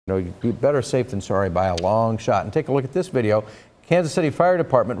You'd be better safe than sorry by a long shot. And take a look at this video. Kansas City Fire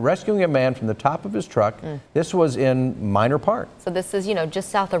Department rescuing a man from the top of his truck. This was in Minor Park. So this is, just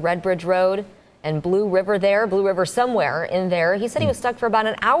south of Red Bridge Road and Blue River somewhere in there. He said he was stuck for about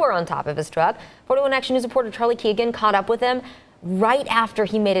an hour on top of his truck. 41 Action News reporter Charlie Keegan caught up with him right after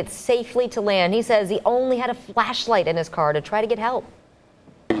he made it safely to land. He says he only had a flashlight in his car to try to get help.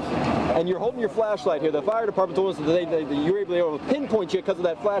 And you're holding your flashlight here. The fire department told us that you were able to pinpoint you because of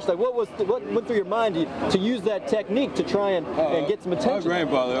that flashlight. What went through your mind to use that technique to try and get some attention? My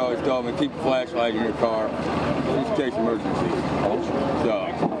grandfather always told me, keep a flashlight in your car in case emergencies.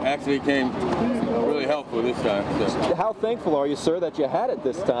 So actually it came really helpful this time. So. How thankful are you, sir, that you had it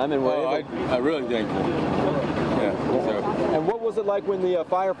this time? And I'm really thankful. Yeah. So. And what was it like when the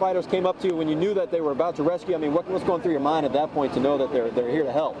firefighters came up to you when you knew that they were about to rescue? I mean, what was going through your mind at that point to know that they're here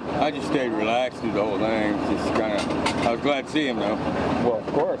to help? I just stayed relaxed through the whole thing. Just I was glad to see him, though. Well, of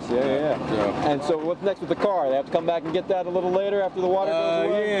course, yeah. So. And so what's next with the car? They have to come back and get that a little later after the water goes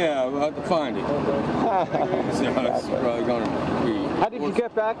away? Yeah, we'll have to find it. So it's probably going to be... How did you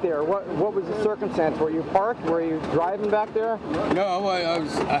get back there? What was the circumstance? Were you parked? Were you driving back there? No,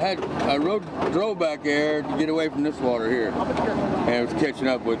 I drove back there to get away from this water here, and it was catching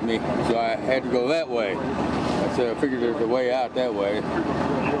up with me, so I had to go that way. So I figured there's a way out that way,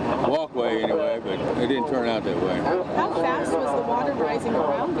 walkway anyway, but it didn't turn out that way. How fast was the water rising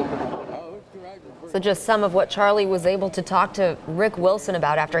around you? So just some of what Charlie was able to talk to Rick Wilson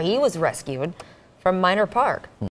about after he was rescued from Minor Park.